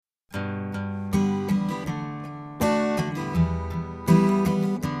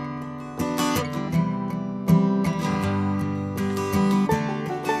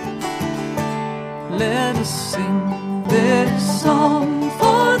us sing this song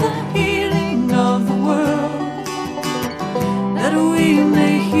for the healing of the world, that we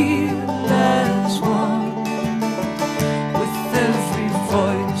may hear as one. With every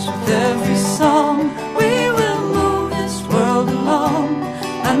voice, with every song, we will move this world along,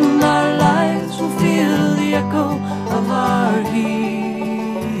 and our lives will feel the echo of our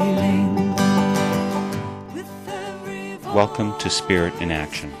healing. Welcome to Spirit in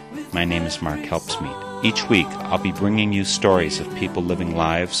Action. My name is Mark Helpsmeet. Each week, I'll be bringing you stories of people living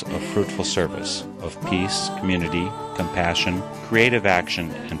lives of fruitful service, of peace, community, compassion, creative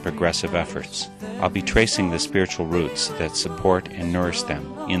action, and progressive efforts. I'll be tracing the spiritual roots that support and nourish them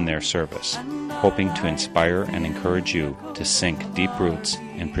in their service, hoping to inspire and encourage you to sink deep roots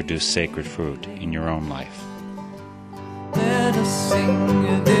and produce sacred fruit in your own life. Let us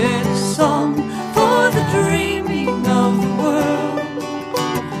sing this song for the dreaming of the world,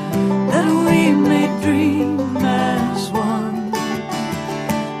 that we may dream as one.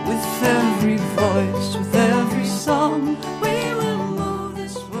 With every voice, with every song, we will move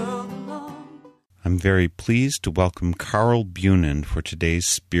this world along. I'm very pleased to welcome Carl Bunin for today's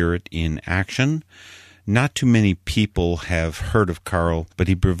Spirit in Action. Not too many people have heard of Carl, but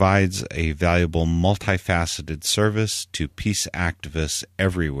he provides a valuable multifaceted service to peace activists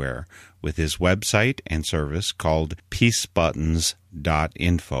everywhere with his website and service called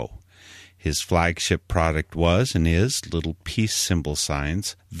peacebuttons.info. His flagship product was and is little peace symbol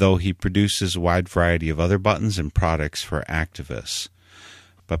signs, though he produces a wide variety of other buttons and products for activists.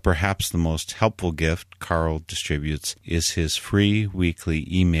 But perhaps the most helpful gift Carl distributes is his free weekly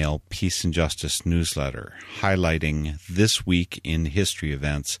email Peace and Justice newsletter, highlighting this week in history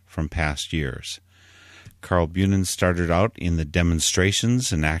events from past years. Carl Bunin started out in the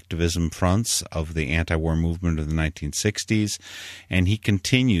demonstrations and activism fronts of the anti-war movement of the 1960s, and he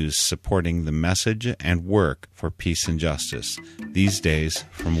continues supporting the message and work for peace and justice, these days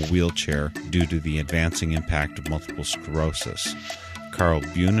from a wheelchair due to the advancing impact of multiple sclerosis. Carl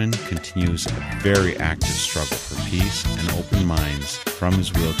Bunin continues a very active struggle for peace and open minds from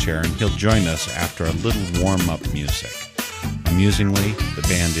his wheelchair, and he'll join us after a little warm-up music. Amusingly, the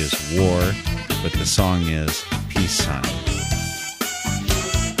band is War, but the song is Peace Sign.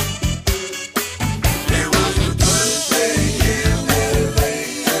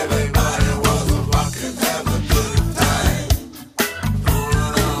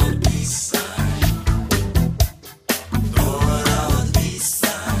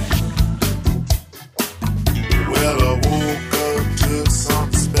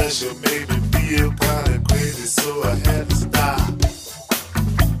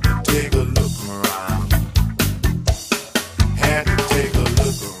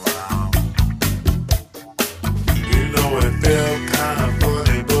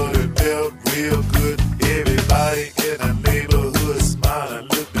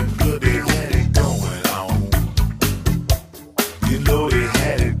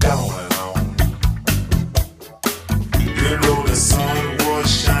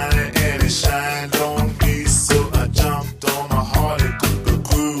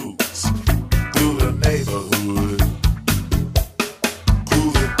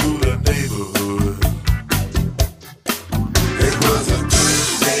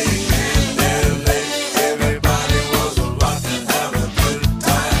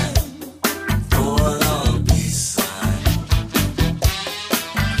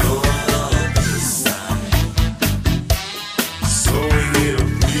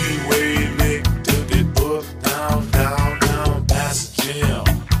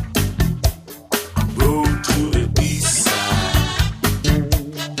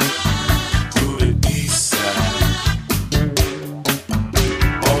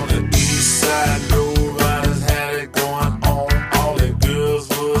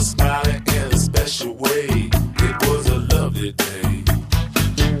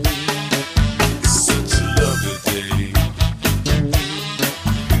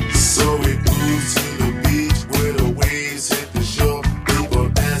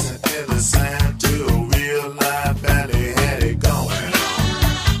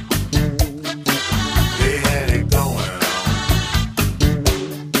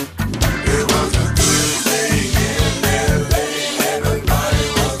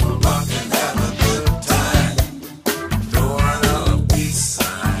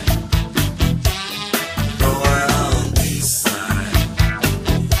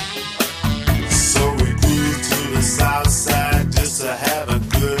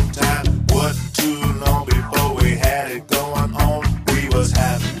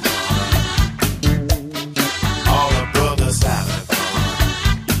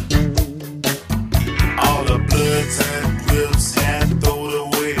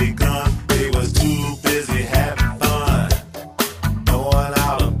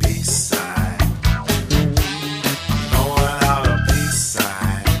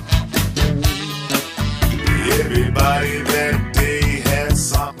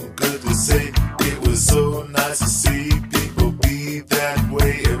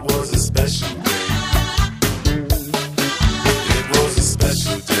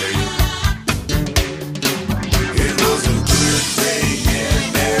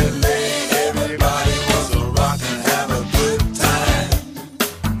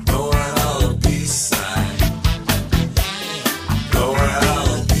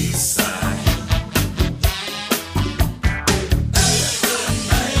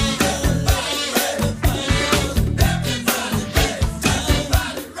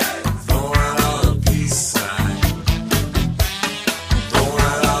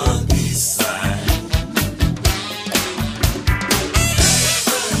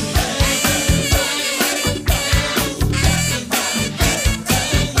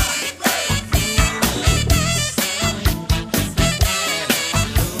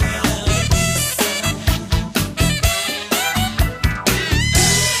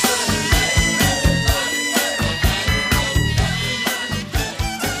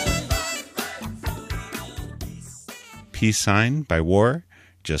 peace sign by war,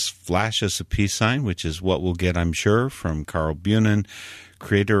 just flash us a peace sign, which is what we'll get, I'm sure, from Carl Bunin,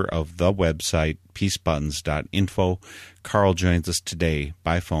 creator of the website peacebuttons.info. Carl joins us today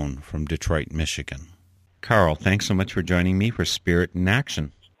by phone from Detroit, Michigan. Carl, thanks so much for joining me for Spirit in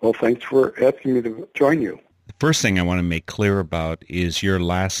Action. Well, thanks for asking me to join you. The first thing I want to make clear about is your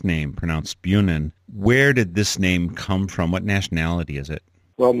last name, pronounced Bunin. Where did this name come from? What nationality is it?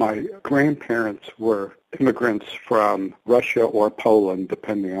 Well, my grandparents were immigrants from Russia or Poland,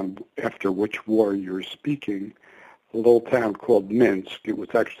 depending on after which war you're speaking. A little town called Minsk. It was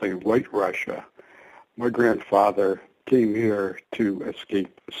actually in White Russia. My grandfather came here to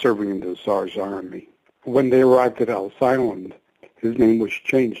escape serving in the Tsar's army. When they arrived at Ellis Island, his name was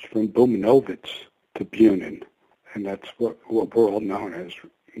changed from Buminovitz to Bunin, and that's what we're all known as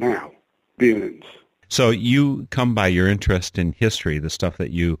now, Bunins. So you come by your interest in history, the stuff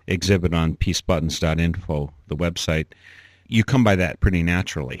that you exhibit on peacebuttons.info, the website. You come by that pretty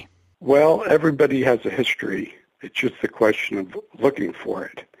naturally. Well, everybody has a history. It's just a question of looking for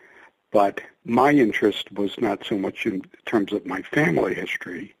it. But my interest was not so much in terms of my family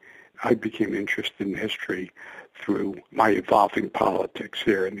history. I became interested in history through my evolving politics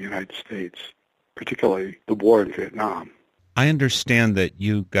here in the United States, particularly the war in Vietnam. I understand that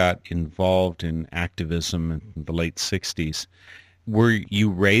you got involved in activism in the late 60s. Were you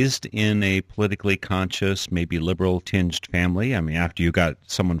raised in a politically conscious, maybe liberal-tinged family? I mean, after you got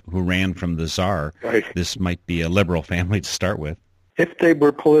someone who ran from the Tsar, Right. This might be a liberal family to start with. If they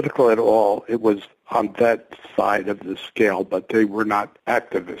were political at all, it was on that side of the scale, but they were not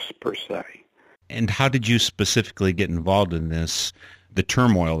activists per se. And how did you specifically get involved in this, the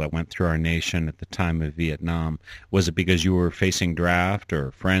turmoil that went through our nation at the time of Vietnam? Was it because you were facing draft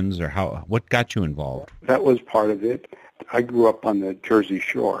or friends, or what got you involved? That was part of it. I grew up on the Jersey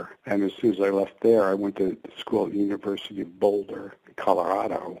Shore, and as soon as I left there, I went to school at the University of Boulder,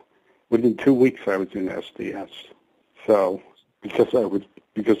 Colorado. Within 2 weeks, I was in SDS. So because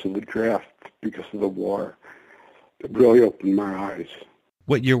of the draft, because of the war, it really opened my eyes.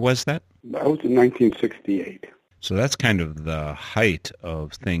 What year was that? I was in 1968. So that's kind of the height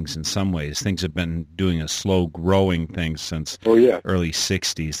of things in some ways. Things have been doing a slow growing thing since early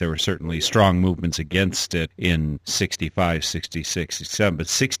 60s. There were certainly strong movements against it in 65, 66, 67, but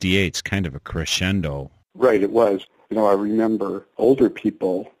 68 is kind of a crescendo. Right, it was. I remember older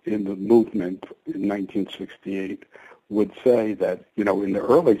people in the movement in 1968 would say that, in the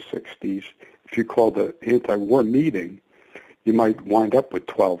early 60s, if you called an anti-war meeting, you might wind up with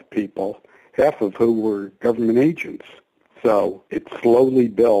 12 people, half of who were government agents. So it slowly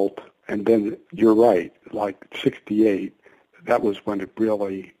built, and then you're right, like 68, that was when it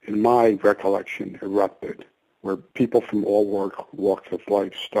really, in my recollection, erupted, where people from all walks of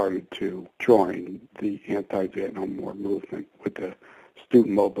life started to join the anti-Vietnam War movement with the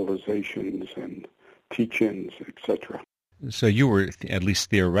student mobilizations and teach-ins, etc. So you were, at least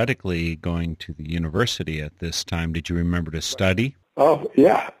theoretically, going to the university at this time. Did you remember to study? Oh,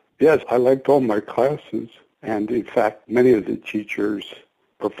 yeah. Yes, I liked all my classes. And in fact, many of the teachers,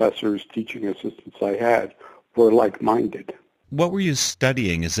 professors, teaching assistants I had were like-minded. What were you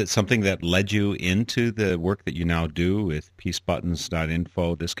studying? Is it something that led you into the work that you now do with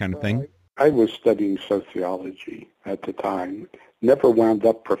peacebuttons.info, this kind of thing? I was studying sociology at the time. Never wound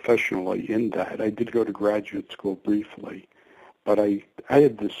up professionally in that. I did go to graduate school briefly, but I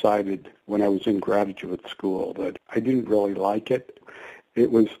had decided when I was in graduate school that I didn't really like it.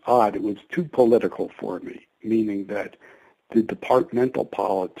 It was odd. It was too political for me, meaning that the departmental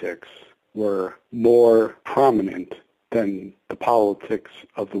politics were more prominent than the politics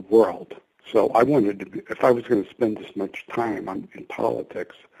of the world. So I wanted to, if I was going to spend this much time in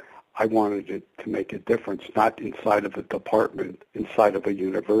politics, I wanted it to make a difference, not inside of a department, inside of a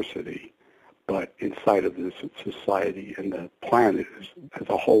university, but inside of this society and the planet as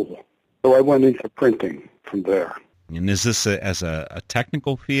a whole. So I went into printing from there. And is this as a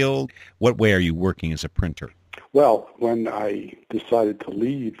technical field? What way are you working as a printer? Well, when I decided to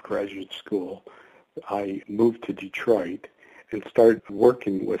leave graduate school, I moved to Detroit and started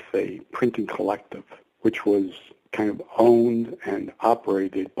working with a printing collective, which was kind of owned and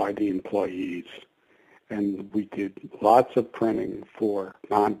operated by the employees. And we did lots of printing for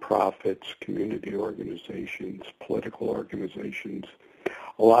nonprofits, community organizations, political organizations.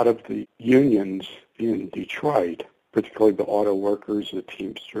 A lot of the unions in Detroit, particularly the auto workers, the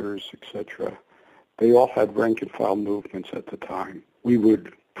Teamsters, etc., they all had rank-and-file movements at the time. We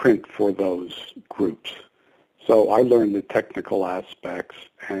would print for those groups. So I learned the technical aspects,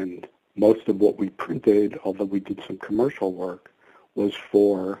 and most of what we printed, although we did some commercial work, was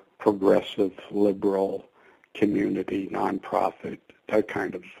for progressive, liberal, community, nonprofit, that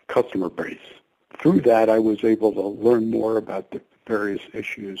kind of customer base. Through that, I was able to learn more about the various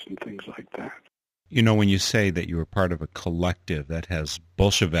issues and things like that. You know, when you say that you were part of a collective that has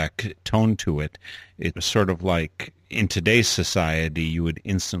Bolshevik tone to it, it's sort of like in today's society you would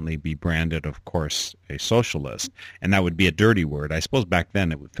instantly be branded, of course, a socialist, and that would be a dirty word. I suppose back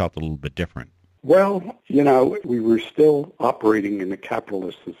then it felt a little bit different. Well, you know, we were still operating in a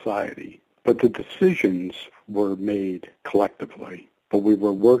capitalist society, but the decisions were made collectively. But we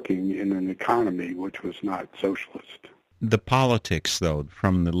were working in an economy which was not socialist. The politics, though,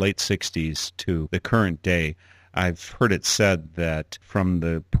 from the late 60s to the current day, I've heard it said that from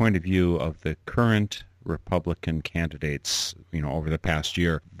the point of view of the current Republican candidates, you know, over the past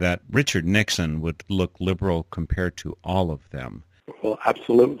year, that Richard Nixon would look liberal compared to all of them. Well,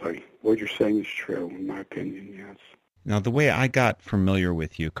 absolutely. What you're saying is true, in my opinion, yes. Now, the way I got familiar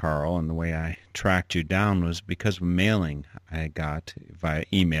with you, Carl, and the way I tracked you down was because of mailing I got via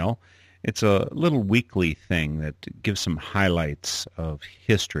email. It's a little weekly thing that gives some highlights of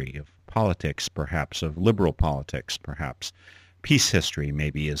history, of politics, perhaps, of liberal politics, perhaps. Peace history,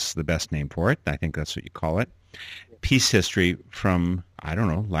 maybe, is the best name for it. I think that's what you call it. Peace history from, I don't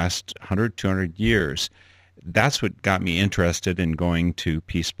know, last 100, 200 years. That's what got me interested in going to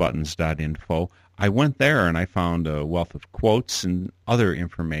peacebuttons.info. I went there and I found a wealth of quotes and other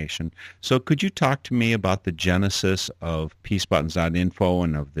information. So could you talk to me about the genesis of peacebuttons.info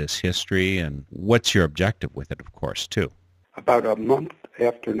and of this history, and what's your objective with it, of course, too? About a month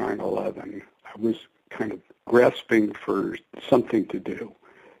after 9/11, I was kind of grasping for something to do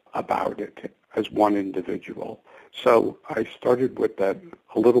about it as one individual. So I started with a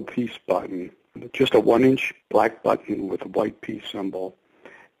little peace button, just a 1-inch black button with a white peace symbol.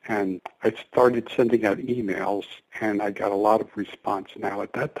 And I started sending out emails, and I got a lot of response. Now,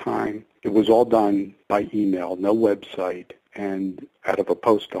 at that time, it was all done by email, no website, and out of a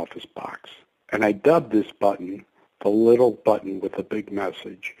post office box. And I dubbed this button the little button with a big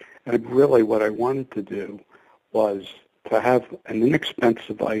message. And really what I wanted to do was to have an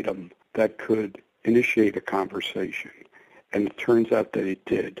inexpensive item that could initiate a conversation. And it turns out that it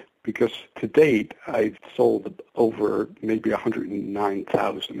did. Because to date, I've sold over maybe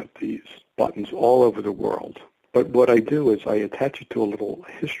 109,000 of these buttons all over the world. But what I do is I attach it to a little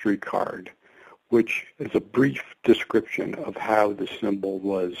history card, which is a brief description of how the symbol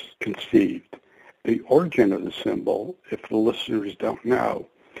was conceived. The origin of the symbol, if the listeners don't know,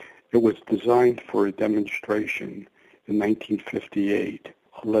 it was designed for a demonstration in 1958,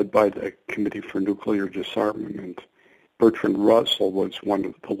 led by the Committee for Nuclear Disarmament. Bertrand Russell was one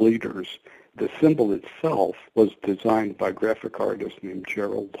of the leaders. The symbol itself was designed by a graphic artist named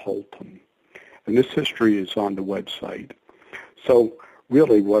Gerald Holton. And this history is on the website. So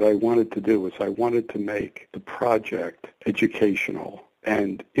really what I wanted to do is I wanted to make the project educational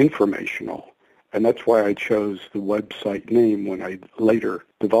and informational. And that's why I chose the website name when I later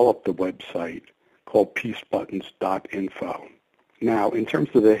developed the website called peacebuttons.info. Now, in terms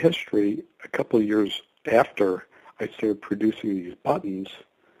of the history, a couple of years after I started producing these buttons,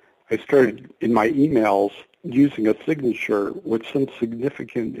 I started in my emails using a signature with some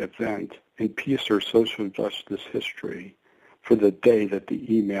significant event in peace or social justice history for the day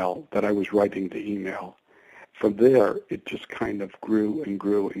that I was writing the email. From there, it just kind of grew and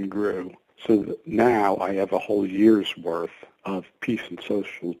grew and grew. So that now I have a whole year's worth of peace and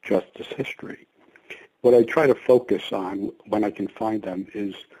social justice history. What I try to focus on when I can find them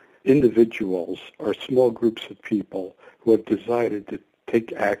is individuals or small groups of people who have decided to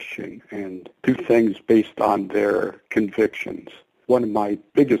take action and do things based on their convictions. One of my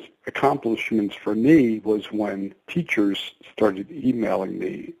biggest accomplishments for me was when teachers started emailing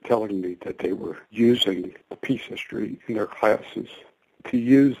me, telling me that they were using the peace history in their classes, to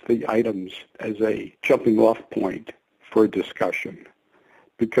use the items as a jumping off point for a discussion.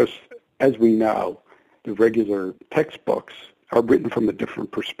 Because as we know, the regular textbooks are written from a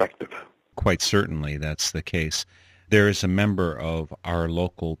different perspective. Quite certainly that's the case. There is a member of our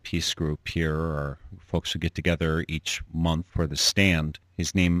local peace group here, or folks who get together each month for the stand.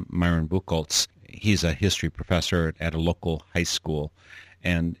 His name, Myron Buchholz. He's a history professor at a local high school.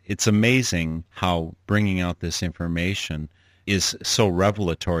 And it's amazing how bringing out this information is so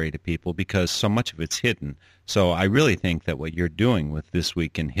revelatory to people because so much of it's hidden. So I really think that what you're doing with This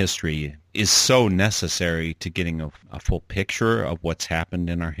Week in History is so necessary to getting a full picture of what's happened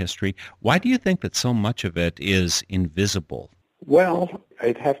in our history. Why do you think that so much of it is invisible? Well,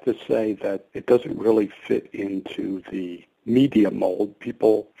 I'd have to say that it doesn't really fit into the media mold.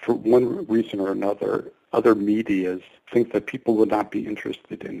 People, for one reason or another, other medias think that people would not be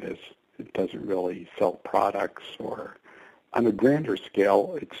interested in this. it doesn't really sell products. Or on a grander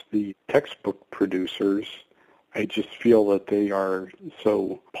scale, it's the textbook producers. I just feel that they are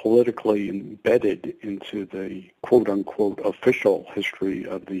so politically embedded into the quote-unquote official history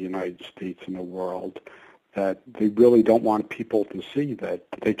of the United States and the world that they really don't want people to see that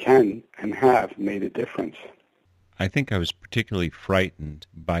they can and have made a difference. I think I was particularly frightened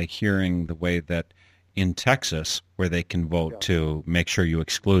by hearing the way that in Texas, where they can vote to make sure you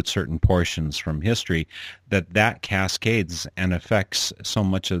exclude certain portions from history, that cascades and affects so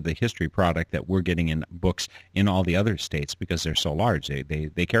much of the history product that we're getting in books in all the other states because they're so large.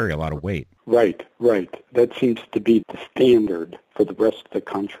 They carry a lot of weight. Right. That seems to be the standard for the rest of the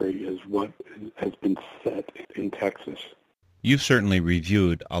country, is what has been set in Texas. You've certainly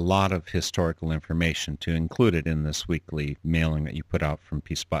reviewed a lot of historical information to include it in this weekly mailing that you put out from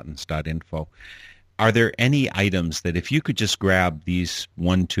peacebuttons.info. Are there any items that if you could just grab these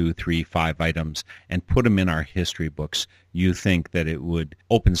 1, 2, 3, 5 items and put them in our history books, you think that it would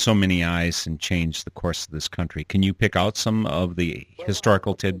open so many eyes and change the course of this country? Can you pick out some of the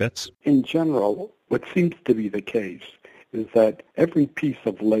historical tidbits? In general, what seems to be the case is that every piece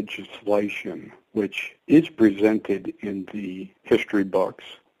of legislation which is presented in the history books,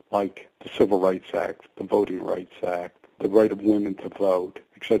 like the Civil Rights Act, the Voting Rights Act, the right of women to vote,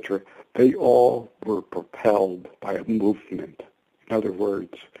 etc., they all were propelled by a movement. In other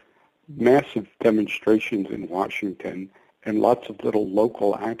words, massive demonstrations in Washington and lots of little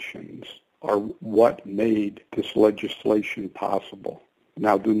local actions are what made this legislation possible.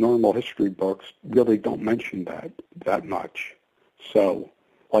 Now, the normal history books really don't mention that much. So,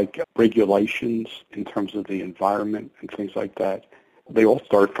 like regulations in terms of the environment and things like that, they all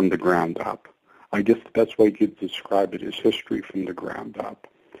start from the ground up. I guess the best way you could describe it is history from the ground up.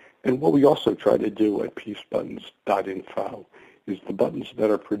 And what we also try to do at peacebuttons.info is the buttons that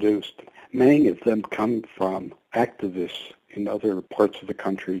are produced, many of them come from activists in other parts of the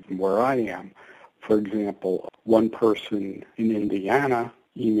country than where I am. For example, one person in Indiana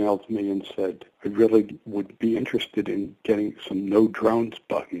emailed me and said, I really would be interested in getting some no drones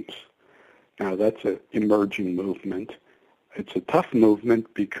buttons. Now, that's an emerging movement. It's a tough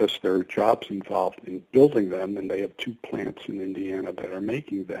movement because there are jobs involved in building them, and they have 2 plants in Indiana that are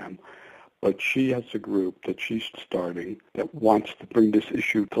making them. But she has a group that she's starting that wants to bring this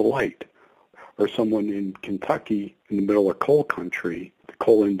issue to light. Or someone in Kentucky, in the middle of coal country, the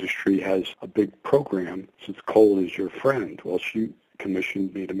coal industry has a big program, since coal is your friend. Well, she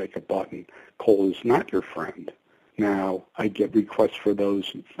commissioned me to make a button, coal is not your friend. Now, I get requests for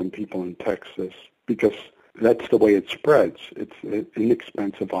those from people in Texas because that's the way it spreads. It's an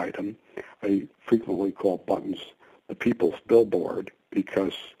inexpensive item. I frequently call buttons the people's billboard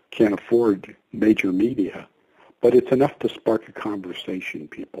because can't afford major media. But it's enough to spark a conversation,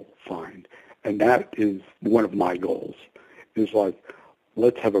 people find. And that is one of my goals, is like,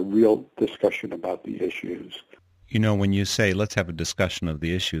 let's have a real discussion about the issues. You know, when you say, let's have a discussion of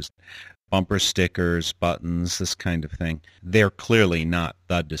the issues, bumper stickers, buttons, this kind of thing, they're clearly not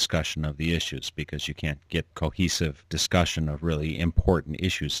the discussion of the issues because you can't get cohesive discussion of really important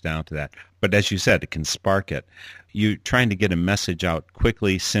issues down to that. But as you said, it can spark it. You're trying to get a message out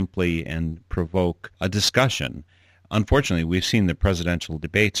quickly, simply, and provoke a discussion. Unfortunately, we've seen the presidential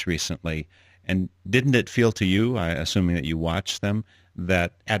debates recently, and didn't it feel to you, assuming that you watched them,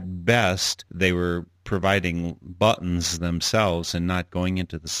 that at best they were providing buttons themselves and not going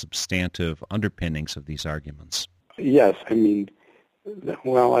into the substantive underpinnings of these arguments? Yes, I mean,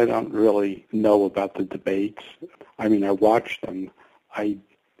 well, I don't really know about the debates. I mean, I watched them. I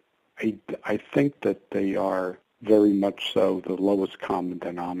think that they are very much so the lowest common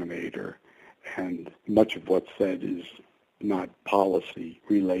denominator, and much of what's said is not policy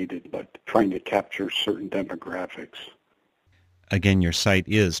related, but trying to capture certain demographics. Again, your site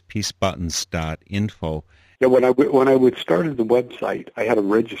is peacebuttons.info. Yeah, when I started the website, I had to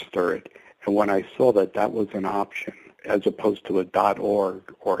register it, and when I saw that was an option as opposed to a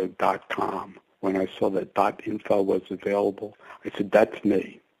 .org or a .com, when I saw that .info was available, I said, that's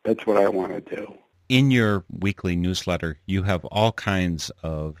me. That's what I want to do. In your weekly newsletter, you have all kinds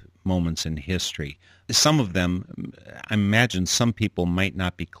of moments in history. Some of them, I imagine some people might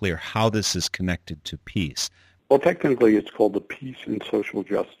not be clear how this is connected to peace. Well, technically, it's called the Peace and Social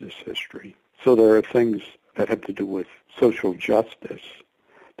Justice History. So there are things that have to do with social justice.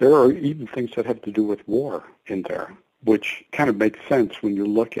 There are even things that have to do with war in there, which kind of makes sense when you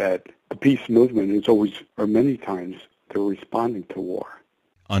look at the peace movement is always, or many times, they're responding to war.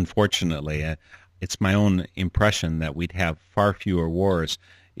 Unfortunately, it's my own impression that we'd have far fewer wars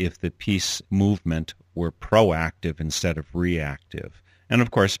if the peace movement were proactive instead of reactive. And of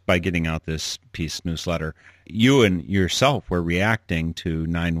course, by getting out this peace newsletter, you and yourself were reacting to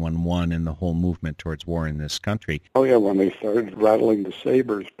 9/11 and the whole movement towards war in this country. Oh, yeah, when they started rattling the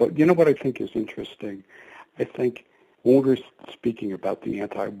sabers. But you know what I think is interesting? I think when we're speaking about the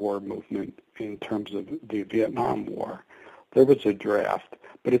anti-war movement in terms of the Vietnam War, there was a draft,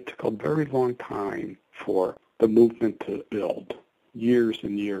 but it took a very long time for the movement to build, years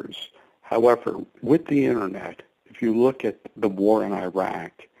and years. However, with the Internet, if you look at the war in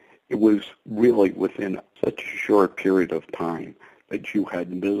Iraq, it was really within such a short period of time that you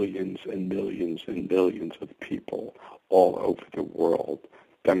had millions and millions and millions of people all over the world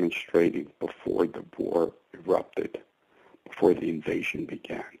demonstrating before the war erupted, before the invasion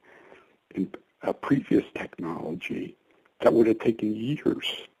began. In a previous technology, that would have taken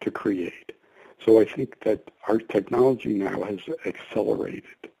years to create. So I think that our technology now has accelerated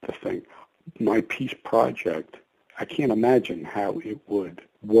the thing. My peace project, I can't imagine how it would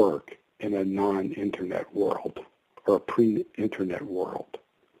work in a non-internet world or a pre-internet world.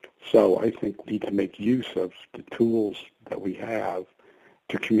 So I think we need to make use of the tools that we have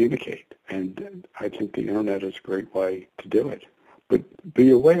to communicate. And I think the Internet is a great way to do it. But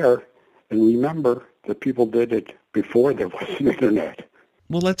be aware and remember that people did it before there was an Internet.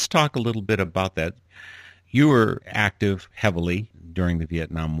 Well, let's talk a little bit about that. You were active heavily during the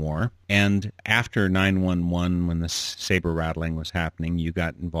Vietnam War, and after 9/11, when the saber rattling was happening, you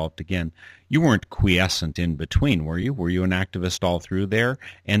got involved again. You weren't quiescent in between, were you? Were you an activist all through there?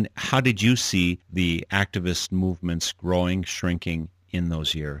 And how did you see the activist movements growing, shrinking in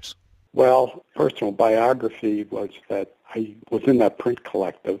those years? Well, personal biography was that I was in that print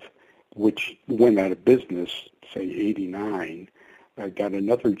collective, which went out of business, say, 89. I got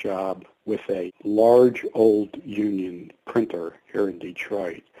another job with a large old union printer here in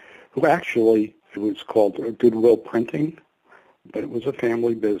Detroit, who actually, it was called Goodwill Printing, but it was a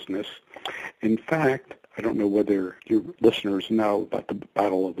family business. In fact, I don't know whether your listeners know about the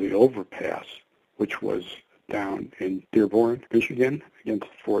Battle of the Overpass, which was down in Dearborn, Michigan, against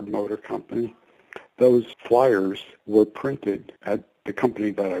the Ford Motor Company. Those flyers were printed at the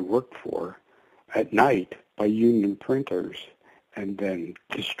company that I worked for at night by union printers and then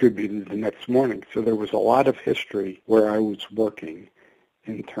distributed the next morning. So there was a lot of history where I was working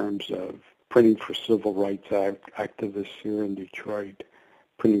in terms of printing for civil rights activists here in Detroit,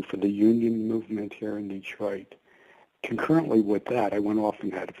 printing for the union movement here in Detroit. Concurrently with that, I went off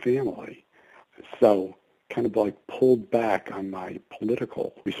and had a family. So kind of like pulled back on my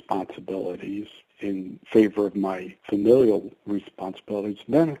political responsibilities in favor of my familial responsibilities.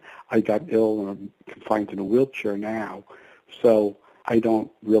 Then I got ill and I'm confined in a wheelchair now. So I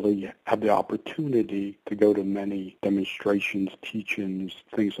don't really have the opportunity to go to many demonstrations, teach-ins,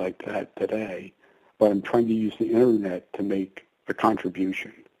 things like that today. But I'm trying to use the Internet to make a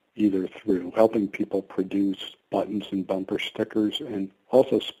contribution, either through helping people produce buttons and bumper stickers and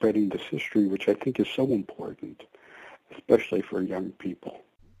also spreading this history, which I think is so important, especially for young people.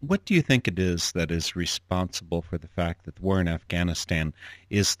 What do you think it is that is responsible for the fact that the war in Afghanistan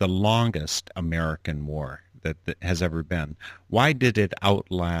is the longest American war that has ever been? Why did it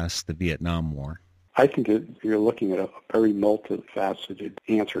outlast the Vietnam War? I think you're looking at a very multifaceted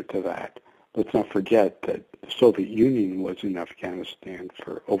answer to that. Let's not forget that the Soviet Union was in Afghanistan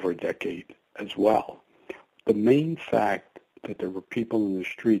for over a decade as well. The main fact that there were people in the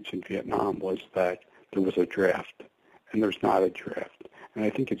streets in Vietnam was that there was a draft, and there's not a draft. And I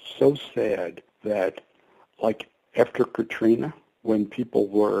think it's so sad that, like after Katrina, when people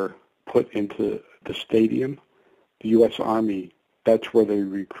were put into the stadium, the U.S. Army, that's where they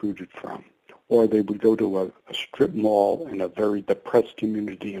recruited from. Or they would go to a strip mall in a very depressed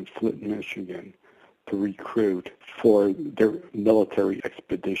community in Flint, Michigan to recruit for their military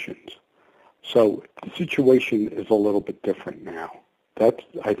expeditions. So the situation is a little bit different now. That's,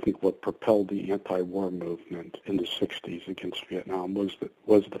 I think, what propelled the anti-war movement in the 60s against Vietnam was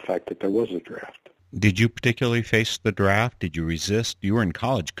the fact that there was a draft. Did you particularly face the draft? Did you resist? You were in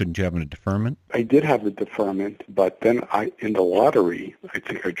college. Couldn't you have a deferment? I did have a deferment, but then in the lottery, I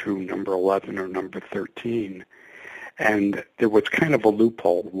think I drew number 11 or number 13. And there was kind of a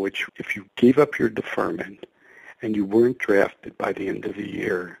loophole, which if you gave up your deferment and you weren't drafted by the end of the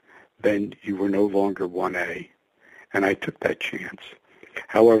year, then you were no longer 1A. And I took that chance.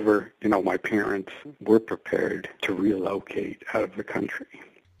 However, my parents were prepared to relocate out of the country.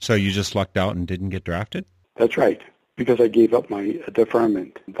 So you just lucked out and didn't get drafted? That's right, because I gave up my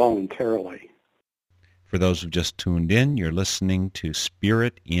deferment voluntarily. For those who've just tuned in, you're listening to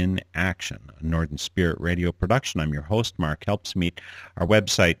Spirit in Action, a Northern Spirit Radio production. I'm your host, Mark Helpsmeet. Our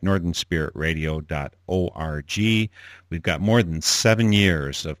website, northernspiritradio.org. We've got more than 7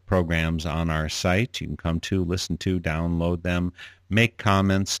 years of programs on our site. You can come to, listen to, download them, make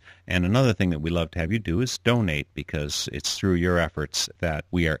comments. And another thing that we love to have you do is donate, because it's through your efforts that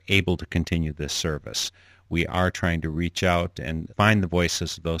we are able to continue this service. We are trying to reach out and find the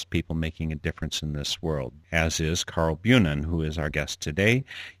voices of those people making a difference in this world, as is Carl Bunin, who is our guest today.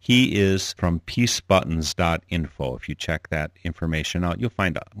 He is from peacebuttons.info. If you check that information out, you'll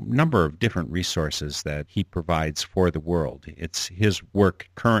find a number of different resources that he provides for the world. It's his work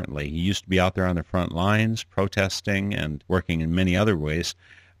currently. He used to be out there on the front lines, protesting and working in many other ways.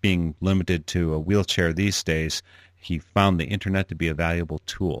 Being limited to a wheelchair these days, he found the Internet to be a valuable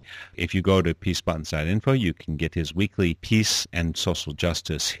tool. If you go to peacebuttons.info, you can get his weekly peace and social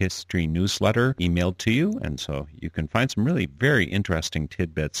justice history newsletter emailed to you, and so you can find some really very interesting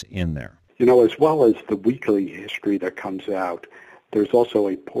tidbits in there. You know, as well as the weekly history that comes out, there's also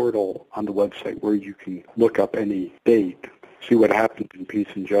a portal on the website where you can look up any date, see what happened in peace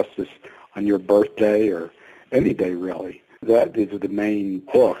and justice on your birthday or any day, really. That is the main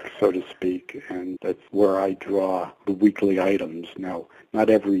book, so to speak, and that's where I draw the weekly items. Now,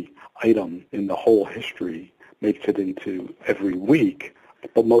 not every item in the whole history makes it into every week,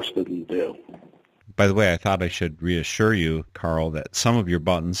 but most of them do. By the way, I thought I should reassure you, Carl, that some of your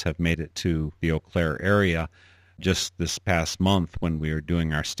buttons have made it to the Eau Claire area. Just this past month, when we were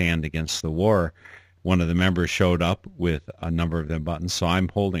doing our stand against the war, one of the members showed up with a number of their buttons, so I'm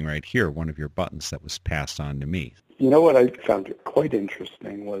holding right here one of your buttons that was passed on to me. You know what I found quite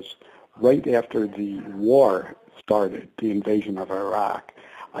interesting was right after the war started, the invasion of Iraq,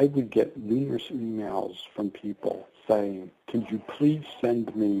 I would get numerous emails from people saying, "Could you please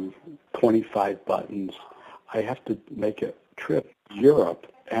send me 25 buttons? I have to make a trip to Europe,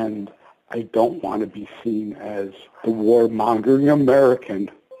 and I don't want to be seen as the warmongering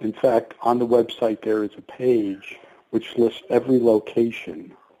American." In fact, on the website there is a page which lists every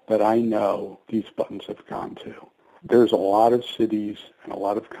location that I know these buttons have gone to. There's a lot of cities and a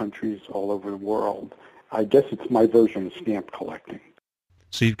lot of countries all over the world. I guess it's my version of stamp collecting.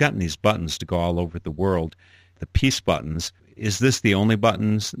 So you've gotten these buttons to go all over the world. The peace buttons, is this the only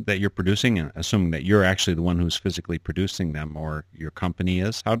buttons that you're producing, assuming that you're actually the one who's physically producing them, or your company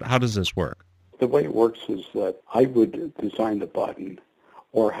is? How does this work? The way it works is that I would design the button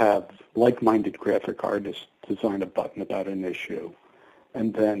or have like-minded graphic artists design a button about an issue.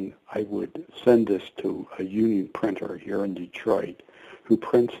 And then I would send this to a union printer here in Detroit who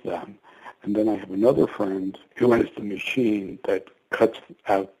prints them. And then I have another friend who has the machine that cuts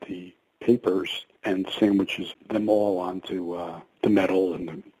out the papers and sandwiches them all onto the metal and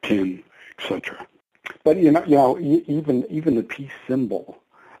the tin, etc. But you know, even the peace symbol,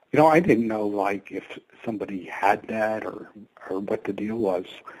 I didn't know like if somebody had that or what the deal was.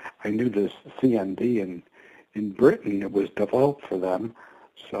 I knew this CND in Britain, it was developed for them.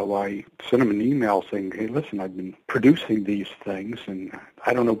 So I sent them an email saying, "Hey, listen, I've been producing these things, and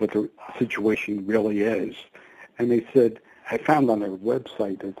I don't know what the situation really is." And they said, I found on their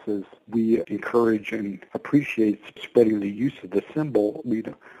website that says, "We encourage and appreciate spreading the use of the symbol. We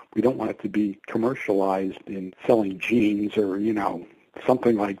don't want it to be commercialized in selling jeans or,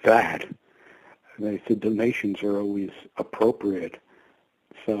 something like that." And they said donations are always appropriate.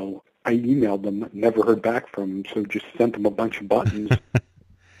 So I emailed them, never heard back from them, so just sent them a bunch of buttons.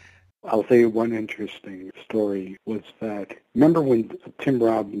 I'll tell you one interesting story was that, remember when Tim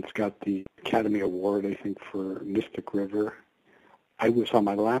Robbins got the Academy Award, I think, for Mystic River? I was on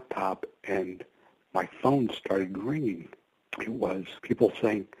my laptop and my phone started ringing. It was people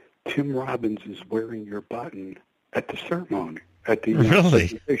saying, "Tim Robbins is wearing your button at the ceremony, at the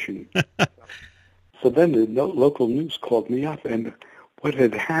presentation." So then the local news called me up, and what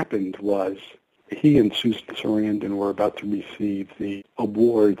had happened was he and Susan Sarandon were about to receive the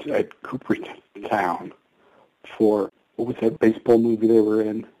awards at Cooperstown for, what was that baseball movie they were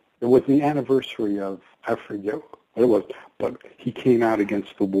in? It was the anniversary of, I forget what it was, but he came out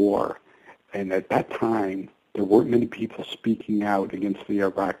against the war. And at that time, there weren't many people speaking out against the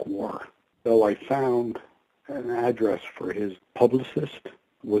Iraq war. So I found an address for his publicist,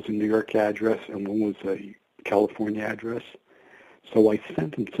 was a New York address, and one was a California address. So I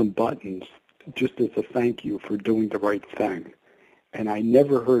sent him some buttons just as a thank you for doing the right thing. And I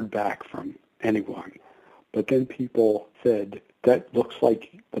never heard back from anyone. But then people said, "That looks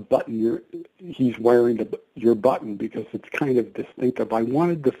like the button he's wearing your button because it's kind of distinctive." I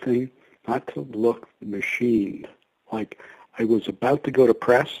wanted the thing not to look machined. Like I was about to go to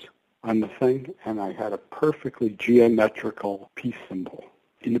press on the thing, and I had a perfectly geometrical peace symbol.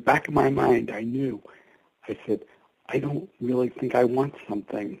 In the back of my mind, I knew. I said, I don't really think I want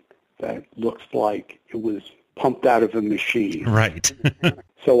something that looks like it was pumped out of a machine. Right.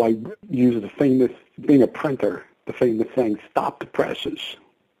 So I used the famous, being a printer, the famous saying, stop the presses.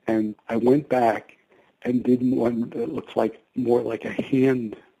 And I went back and did one that looks like more like a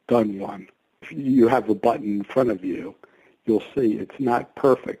hand-done one. If you have a button in front of you, you'll see it's not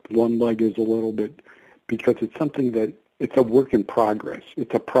perfect. One leg is a little bit, because it's something that, it's a work in progress.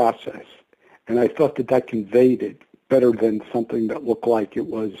 It's a process. And I thought that that conveyed it better than something that looked like it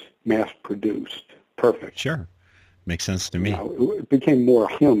was mass-produced. Perfect. Sure. Makes sense to me. It became more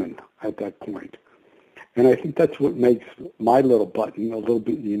human at that point. And I think that's what makes my little button a little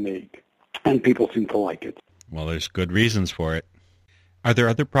bit unique. And people seem to like it. Well, there's good reasons for it. Are there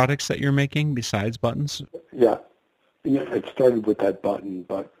other products that you're making besides buttons? Yeah. It started with that button,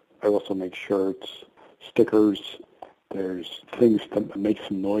 but I also make shirts, stickers. There's things that make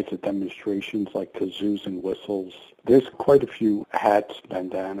some noise at demonstrations like kazoos and whistles. There's quite a few hats,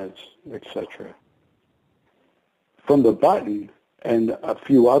 bandanas, etc. From the button and a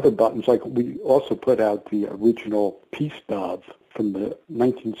few other buttons, like we also put out the original peace dove from the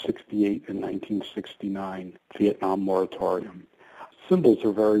 1968 and 1969 Vietnam moratorium. Symbols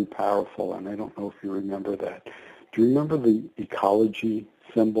are very powerful, and I don't know if you remember that. Do you remember the ecology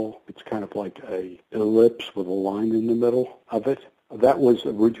symbol? It's kind of like a ellipse with a line in the middle of it. That was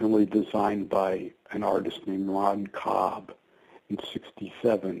originally designed by an artist named Ron Cobb in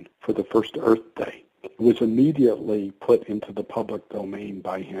 '67 for the first Earth Day. It was immediately put into the public domain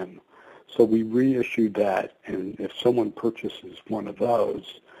by him. So we reissued that, and if someone purchases one of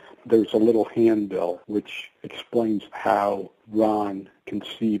those, there's a little handbill which explains how Ron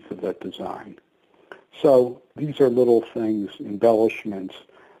conceived of that design. So these are little things, embellishments,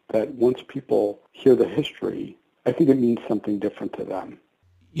 that once people hear the history, I think it means something different to them.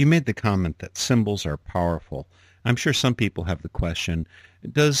 You made the comment that symbols are powerful. I'm sure some people have the question,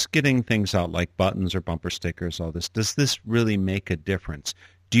 does getting things out like buttons or bumper stickers, all this, does this really make a difference?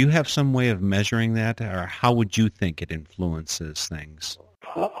 Do you have some way of measuring that, or how would you think it influences things?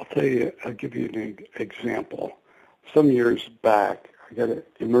 I'll tell you, I'll give you an example. Some years back, I got an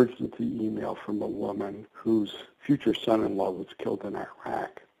emergency email from a woman whose future son-in-law was killed in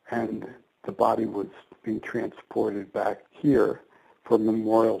Iraq, and the body was being transported back here for a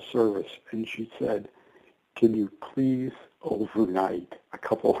memorial service. And she said, can you please overnight a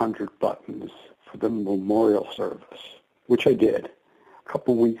couple hundred buttons for the memorial service, which I did. A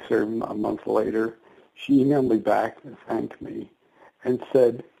couple weeks or a month later, she emailed me back and thanked me and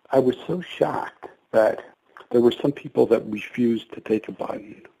said, I was so shocked that there were some people that refused to take a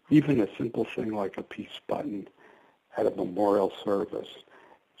button, even a simple thing like a peace button at a memorial service.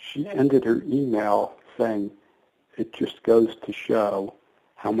 She ended her email saying, it just goes to show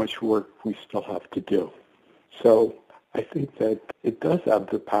how much work we still have to do. So I think that it does have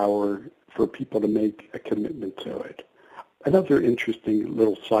the power for people to make a commitment to it. Another interesting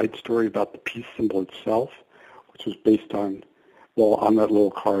little side story about the peace symbol itself, which was based on, well, on that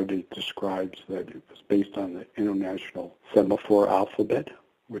little card it describes that it was based on the International Semaphore Alphabet,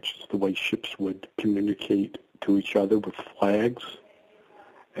 which is the way ships would communicate to each other with flags,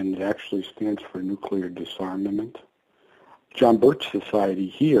 and it actually stands for nuclear disarmament. John Birch Society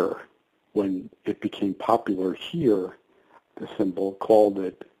here, when it became popular here, the symbol called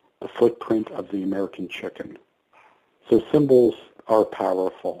it the footprint of the American chicken. So symbols are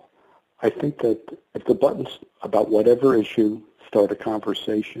powerful. I think that if the buttons about whatever issue start a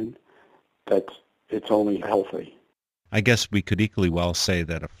conversation, it's only healthy. I guess we could equally well say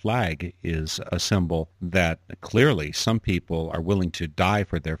that a flag is a symbol that clearly some people are willing to die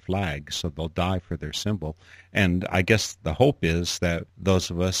for their flag, so they'll die for their symbol. And I guess the hope is that those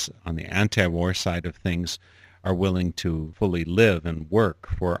of us on the anti-war side of things are willing to fully live and work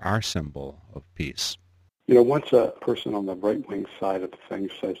for our symbol of peace. You know, once a person on the right-wing side of the thing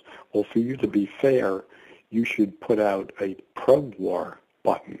says, well, for you to be fair, you should put out a pro-war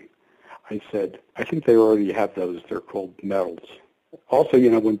button. I said, I think they already have those. They're called medals. Also, you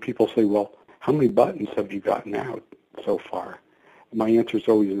know, when people say, well, how many buttons have you gotten out so far? My answer is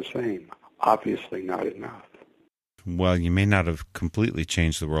always the same. Obviously not enough. Well, you may not have completely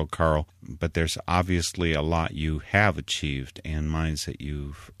changed the world, Carl, but there's obviously a lot you have achieved and minds that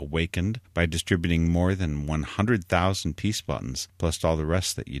you've awakened by distributing more than 100,000 peace buttons, plus all the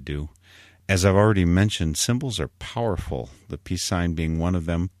rest that you do. As I've already mentioned, symbols are powerful, the peace sign being one of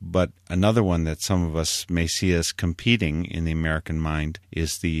them, but another one that some of us may see as competing in the American mind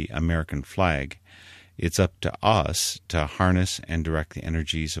is the American flag. It's up to us to harness and direct the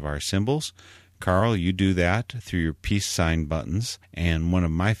energies of our symbols. Carl, you do that through your peace sign buttons, and one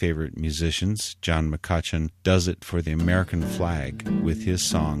of my favorite musicians, John McCutcheon, does it for the American flag with his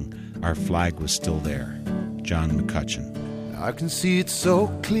song, Our Flag Was Still There. John McCutcheon. I can see it so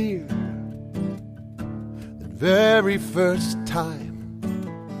clear. The very first time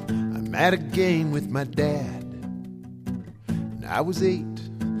I'm at a game with my dad, and I was 8,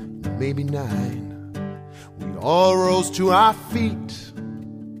 maybe 9. We all rose to our feet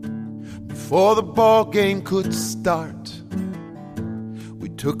before the ball game could start. We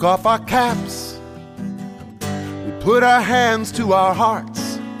took off our caps, we put our hands to our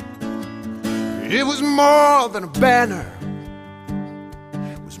hearts. It was more than a banner,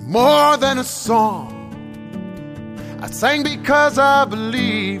 it was more than a song. I sang because I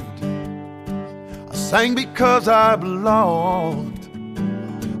believed, I sang because I belonged.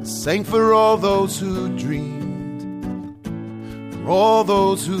 I sang for all those who dreamed, for all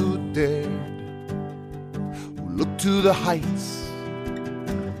those who dared, who looked to the heights,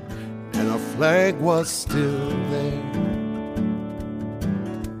 and our flag was still there.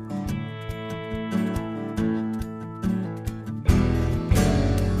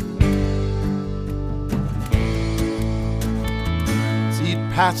 See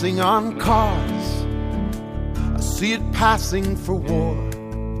it passing on cars, I see it passing for war,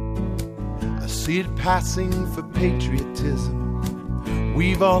 I see it passing for patriotism.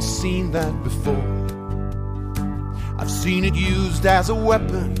 We've all seen that before. I've seen it used as a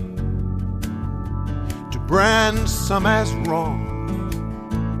weapon to brand some as wrong.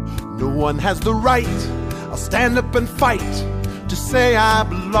 No one has the right, I'll stand up and fight to say I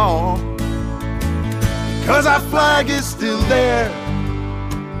belong. Because our flag is still there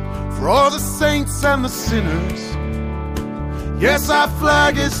for all the saints and the sinners. Yes, our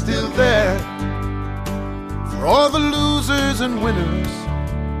flag is still there for all the losers and winners,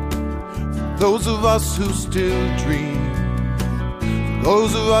 for those of us who still dream, for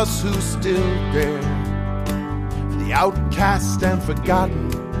those of us who still dare, for the outcast and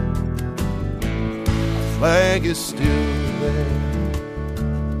forgotten, our flag is still there.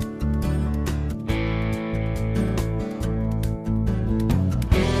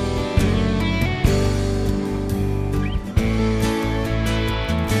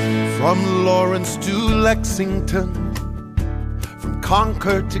 From Lawrence to Lexington, from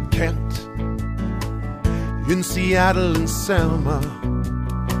Concord to Kent, in Seattle and Selma,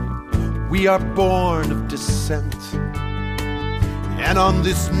 we are born of dissent. And on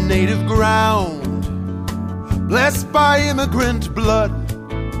this native ground, blessed by immigrant blood,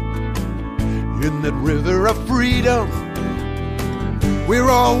 in that river of freedom,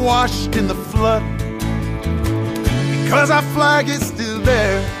 we're all washed in the flood. Because our flag is still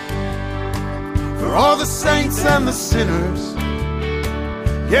there for all the saints and the sinners.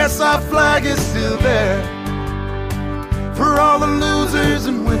 Yes, our flag is still there for all the losers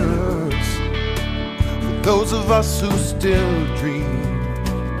and winners, for those of us who still dream,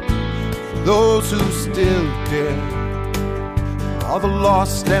 for those who still dare, for all the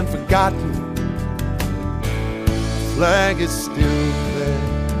lost and forgotten, the flag is still there.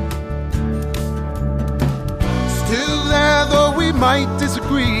 Still there, though we might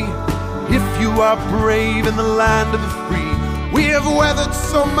disagree. If you are brave in the land of the free, we have weathered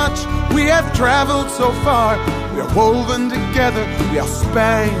so much, we have traveled so far. We are woven together, we are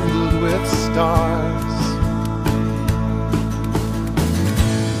spangled with stars.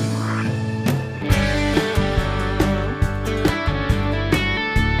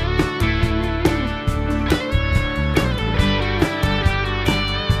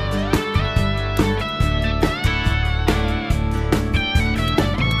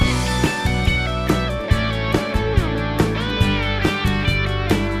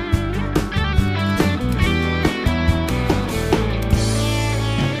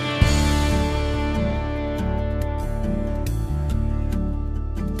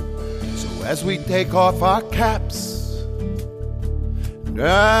 As we take off our caps, and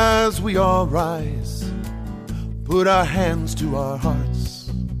as we all rise, put our hands to our hearts,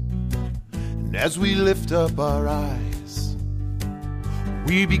 and as we lift up our eyes,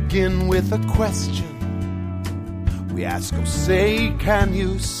 we begin with a question. We ask, oh say, can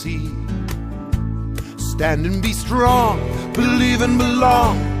you see? Stand and be strong, believe and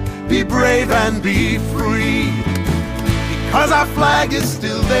belong, be brave and be free. Because our flag is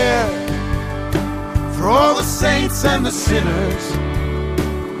still there for all the saints and the sinners.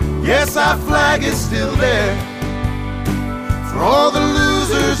 Yes, our flag is still there for all the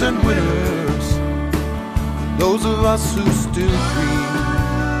losers and winners, those of us who still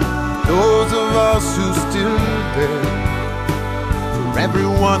dream, those of us who still dare, for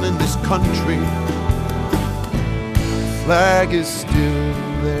everyone in this country, the flag is still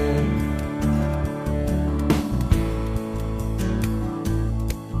there.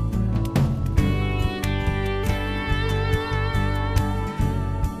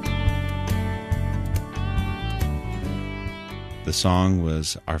 The song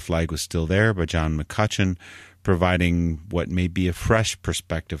was Our Flag Was Still There by John McCutcheon, providing what may be a fresh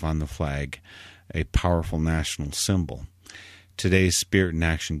perspective on the flag, a powerful national symbol. Today's Spirit in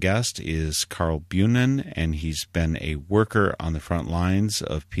Action guest is Carl Bunin, and he's been a worker on the front lines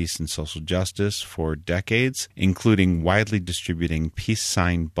of peace and social justice for decades, including widely distributing peace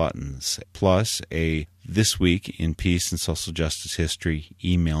sign buttons, plus a This Week in Peace and Social Justice History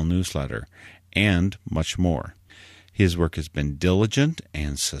email newsletter, and much more. His work has been diligent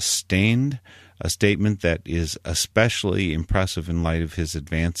and sustained, a statement that is especially impressive in light of his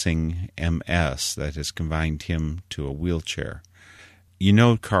advancing MS that has confined him to a wheelchair. You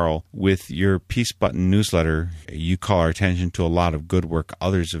know, Carl, with your Peace Button newsletter, you call our attention to a lot of good work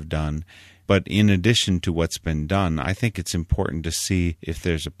others have done. But in addition to what's been done, I think it's important to see if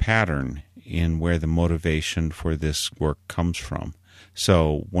there's a pattern in where the motivation for this work comes from.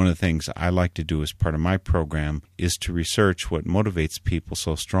 So one of the things I like to do as part of my program is to research what motivates people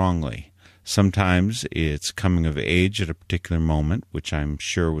so strongly. Sometimes it's coming of age at a particular moment, which I'm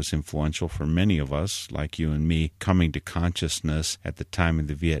sure was influential for many of us, like you and me, coming to consciousness at the time of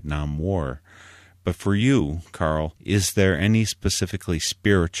the Vietnam War. But for you, Carl, is there any specifically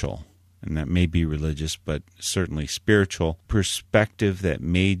spiritual, and that may be religious, but certainly spiritual, perspective that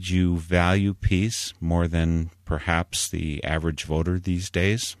made you value peace more than perhaps the average voter these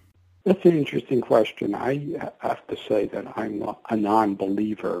days? That's an interesting question. I have to say that I'm a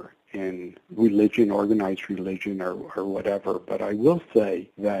non-believer in religion, organized religion, or whatever, but I will say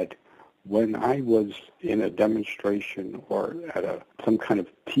that when I was in a demonstration or at some kind of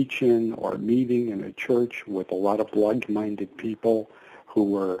teach-in or meeting in a church with a lot of like-minded people who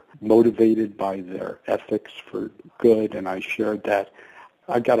were motivated by their ethics for good, and I shared that,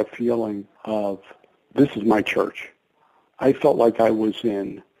 I got a feeling of, this is my church. I felt like I was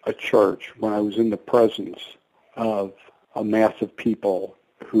in a church when I was in the presence of a mass of people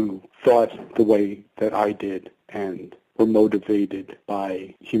who thought the way that I did and were motivated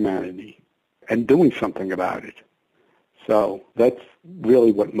by humanity and doing something about it. So that's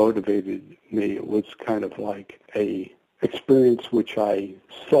really what motivated me. It was kind of like a experience which I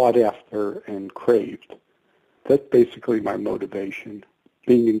sought after and craved. That's basically my motivation,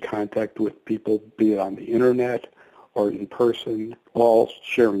 being in contact with people, be it on the internet or in person, all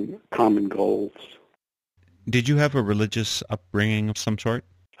sharing common goals. Did you have a religious upbringing of some sort?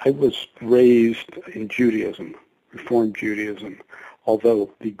 I was raised in Judaism, Reform Judaism,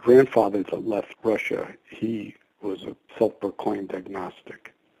 although the grandfather that left Russia, he was a self-proclaimed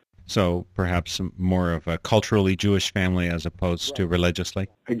agnostic. So perhaps more of a culturally Jewish family as opposed to religiously?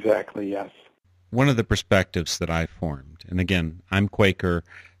 Exactly, yes. One of the perspectives that I formed, and again, I'm Quaker,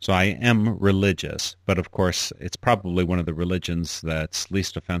 so I am religious, but of course it's probably one of the religions that's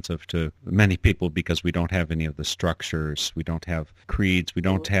least offensive to many people because we don't have any of the structures, we don't have creeds, we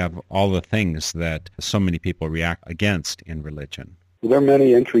don't have all the things that so many people react against in religion. Well, there are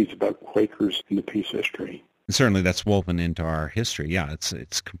many entries about Quakers in the peace history. And certainly that's woven into our history. Yeah,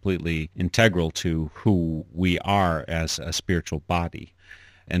 it's completely integral to who we are as a spiritual body.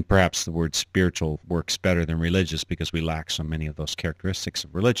 And perhaps the word spiritual works better than religious because we lack so many of those characteristics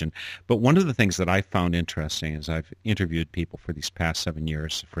of religion. But one of the things that I found interesting as I've interviewed people for these past 7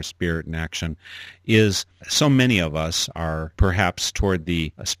 years for Spirit in Action is so many of us are perhaps toward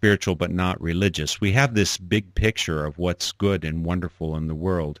the spiritual but not religious. We have this big picture of what's good and wonderful in the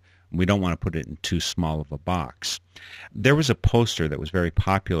world. We don't want to put it in too small of a box. There was a poster that was very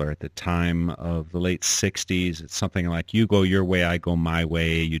popular at the time of the late 60s. It's something like, you go your way, I go my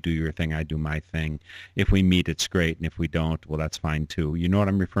way, you do your thing, I do my thing. If we meet, it's great, and if we don't, well, that's fine too. You know what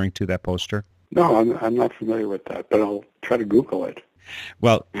I'm referring to, that poster? No, I'm not familiar with that, but I'll try to Google it.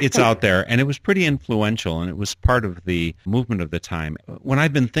 Well, it's out there, and it was pretty influential, and it was part of the movement of the time. When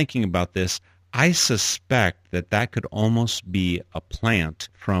I've been thinking about this, I suspect that that could almost be a plant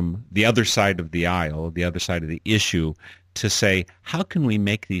from the other side of the aisle, the other side of the issue, to say, how can we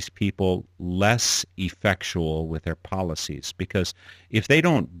make these people less effectual with their policies? Because if they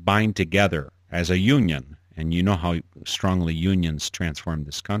don't bind together as a union, and you know how strongly unions transform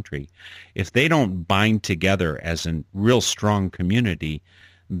this country, if they don't bind together as a real strong community,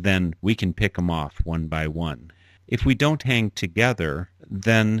 then we can pick them off one by one. If we don't hang together,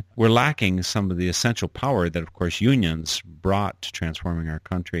 then we're lacking some of the essential power that, of course, unions brought to transforming our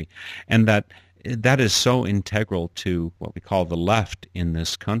country. And that is so integral to what we call the left in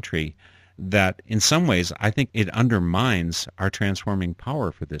this country that in some ways I think it undermines our transforming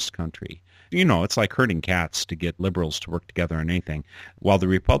power for this country. You know, it's like herding cats to get liberals to work together on anything. While the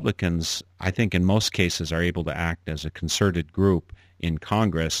Republicans, I think in most cases, are able to act as a concerted group in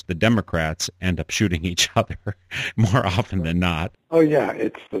Congress, the Democrats end up shooting each other more often than not. Oh, yeah,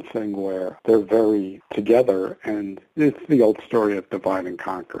 it's the thing where they're very together, and it's the old story of divide and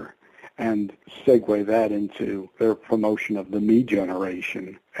conquer. And segue that into their promotion of the me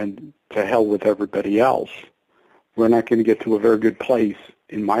generation, and to hell with everybody else. We're not going to get to a very good place,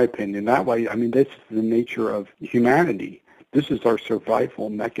 in my opinion, that way. I mean, this is the nature of humanity. This is our survival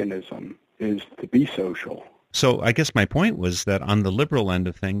mechanism, is to be social. So I guess my point was that on the liberal end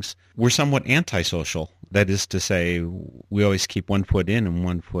of things, we're somewhat antisocial. That is to say, we always keep one foot in and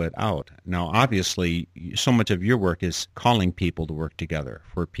one foot out. Now, obviously, so much of your work is calling people to work together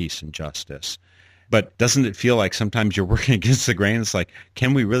for peace and justice. But doesn't it feel like sometimes you're working against the grain? It's like,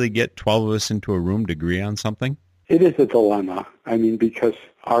 can we really get 12 of us into a room to agree on something? It is a dilemma. I mean, because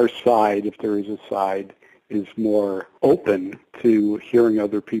our side, if there is a side, is more open to hearing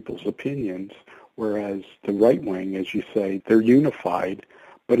other people's opinions, whereas the right wing, as you say, they're unified,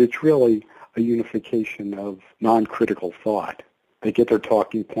 but it's really a unification of non-critical thought. They get their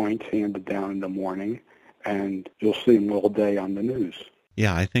talking points handed down in the morning, and you'll see them all day on the news.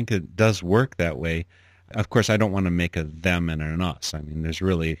 Yeah, I think it does work that way. Of course, I don't want to make a them and an us. I mean,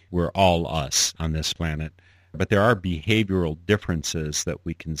 we're all us on this planet. But there are behavioral differences that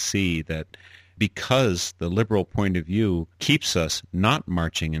we can see that because the liberal point of view keeps us not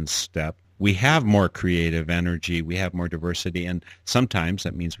marching in step, we have more creative energy, we have more diversity, and sometimes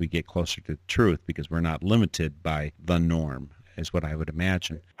that means we get closer to the truth because we're not limited by the norm, is what I would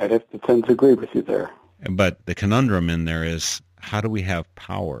imagine. I'd have to tend to agree with you there. But the conundrum in there is, how do we have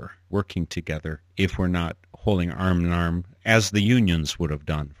power working together if we're not holding arm in arm, as the unions would have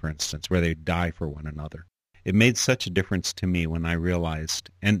done, for instance, where they die for one another? It made such a difference to me when I realized,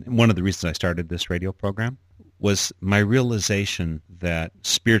 and one of the reasons I started this radio program, was my realization that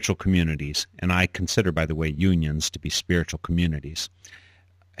spiritual communities, and I consider, by the way, unions to be spiritual communities,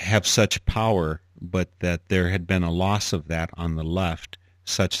 have such power, but that there had been a loss of that on the left,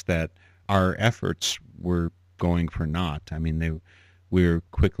 such that our efforts were going for naught. I mean, we were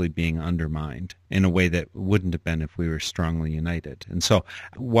quickly being undermined in a way that wouldn't have been if we were strongly united. And so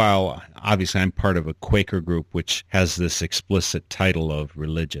while obviously I'm part of a Quaker group which has this explicit title of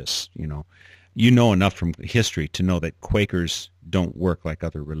religious, you know enough from history to know that Quakers don't work like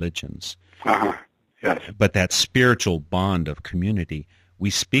other religions. Yes. But that spiritual bond of community, we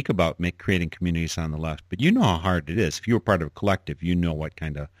speak about creating communities on the left, but you know how hard it is. If you were part of a collective, you know what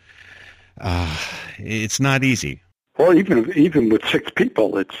kind of, it's not easy. Or even with 6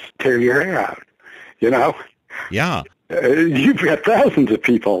 people, it's tear your hair out, Yeah. You've got thousands of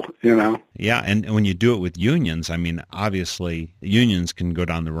people, Yeah, and when you do it with unions, I mean, obviously, unions can go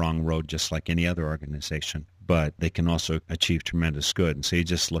down the wrong road just like any other organization, but they can also achieve tremendous good. And so you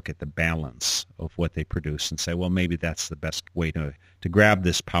just look at the balance of what they produce and say, well, maybe that's the best way to grab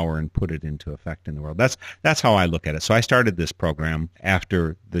this power and put it into effect in the world. That's how I look at it. So I started this program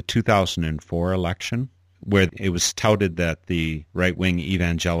after the 2004 election, where it was touted that the right-wing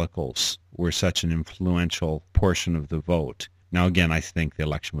evangelicals were such an influential portion of the vote. Now, again, I think the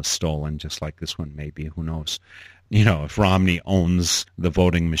election was stolen, just like this one maybe. Who knows? If Romney owns the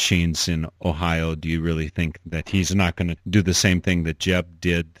voting machines in Ohio, do you really think that he's not going to do the same thing that Jeb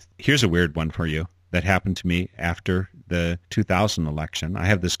did? Here's a weird one for you that happened to me after the 2000 election. I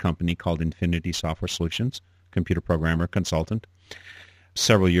have this company called Infinity Software Solutions, computer programmer, consultant.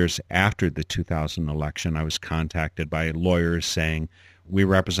 Several years after the 2000 election, I was contacted by lawyers saying, we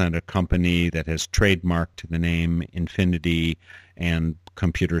represent a company that has trademarked the name Infinity and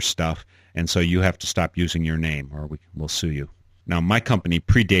computer stuff, and so you have to stop using your name or we'll sue you. Now, my company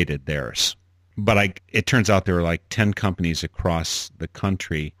predated theirs, but it turns out there were like 10 companies across the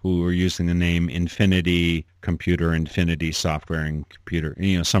country who were using the name Infinity Computer, Infinity Software and Computer,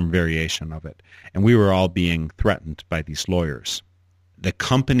 some variation of it. And we were all being threatened by these lawyers. The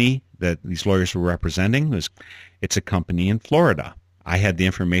company that these lawyers were representing, it's a company in Florida. I had the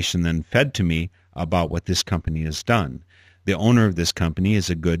information then fed to me about what this company has done. The owner of this company is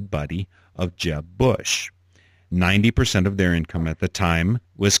a good buddy of Jeb Bush. 90% of their income at the time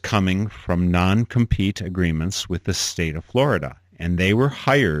was coming from non-compete agreements with the state of Florida, and they were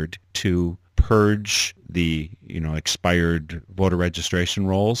hired to purge the expired voter registration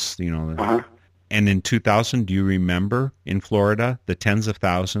rolls. And in 2000, do you remember in Florida, the tens of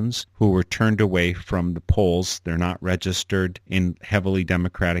thousands who were turned away from the polls? They're not registered in heavily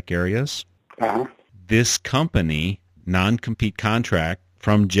Democratic areas. Uh-huh. This company, non-compete contract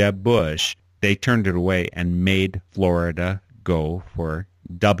from Jeb Bush, they turned it away and made Florida go for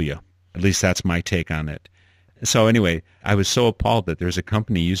W. At least that's my take on it. So anyway, I was so appalled that there's a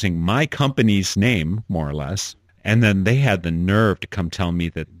company using my company's name, more or less, and then they had the nerve to come tell me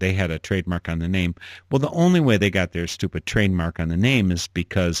that they had a trademark on the name. Well, the only way they got their stupid trademark on the name is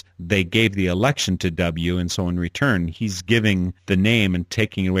because they gave the election to W, and so in return, he's giving the name and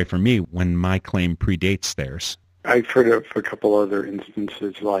taking it away from me when my claim predates theirs. I've heard of a couple other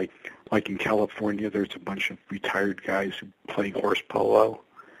instances, like in California, there's a bunch of retired guys who play horse polo,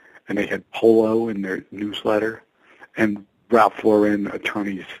 and they had polo in their newsletter, and Ralph Lauren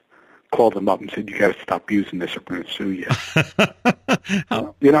attorneys called them up and said, you got to stop using this or we're going to sue you.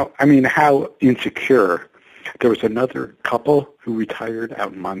 How insecure. There was another couple who retired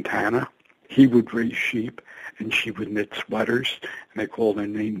out in Montana. He would raise sheep, and she would knit sweaters, and they called their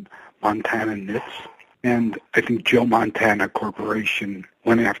name Montana Knits. And I think Joe Montana Corporation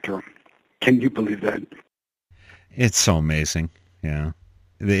went after him. Can you believe that? It's so amazing, yeah.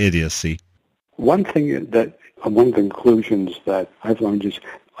 The idiocy. One of the conclusions that I've learned is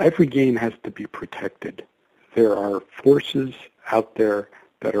every game has to be protected. There are forces out there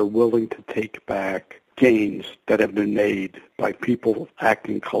that are willing to take back gains that have been made by people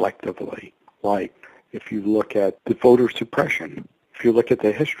acting collectively. Like if you look at the voter suppression, if you look at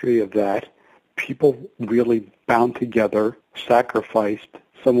the history of that, people really bound together, sacrificed,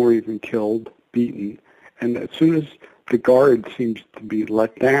 some were even killed, beaten, and as soon as the guard seems to be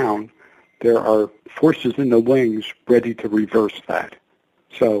let down, there are forces in the wings ready to reverse that.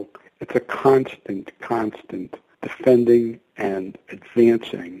 So it's a constant defending and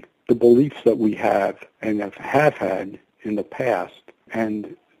advancing the beliefs that we have and have had in the past,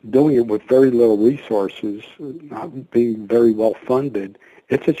 and doing it with very little resources, not being very well funded.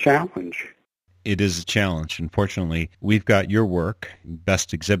 It's a challenge. It is a challenge. Unfortunately, we've got your work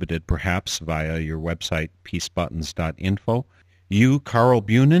best exhibited perhaps via your website, peacebuttons.info. You, Carl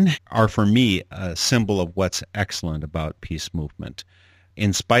Bunin, are for me a symbol of what's excellent about peace movement.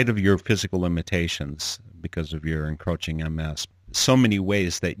 In spite of your physical limitations because of your encroaching MS, so many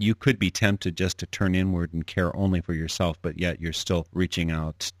ways that you could be tempted just to turn inward and care only for yourself, but yet you're still reaching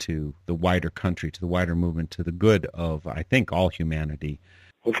out to the wider country, to the wider movement, to the good of, I think, all humanity.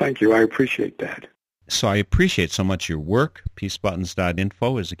 Well, thank you. I appreciate that. So I appreciate so much your work.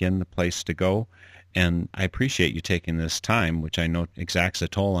 Peacebuttons.info is, again, the place to go. And I appreciate you taking this time, which I know exacts a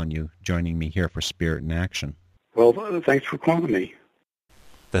toll on you, joining me here for Spirit in Action. Well, thanks for calling me.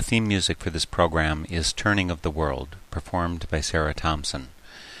 The theme music for this program is Turning of the World, performed by Sarah Thompson.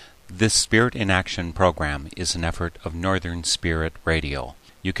 This Spirit in Action program is an effort of Northern Spirit Radio.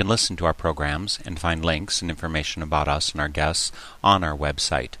 You can listen to our programs and find links and information about us and our guests on our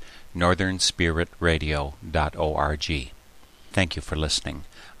website, northernspiritradio.org. Thank you for listening.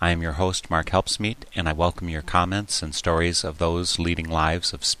 I am your host, Mark Helpsmeet, and I welcome your comments and stories of those leading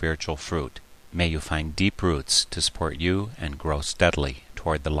lives of spiritual fruit. May you find deep roots to support you and grow steadily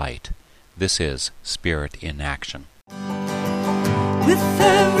toward the light. This is Spirit in Action. With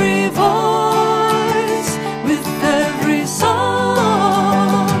every voice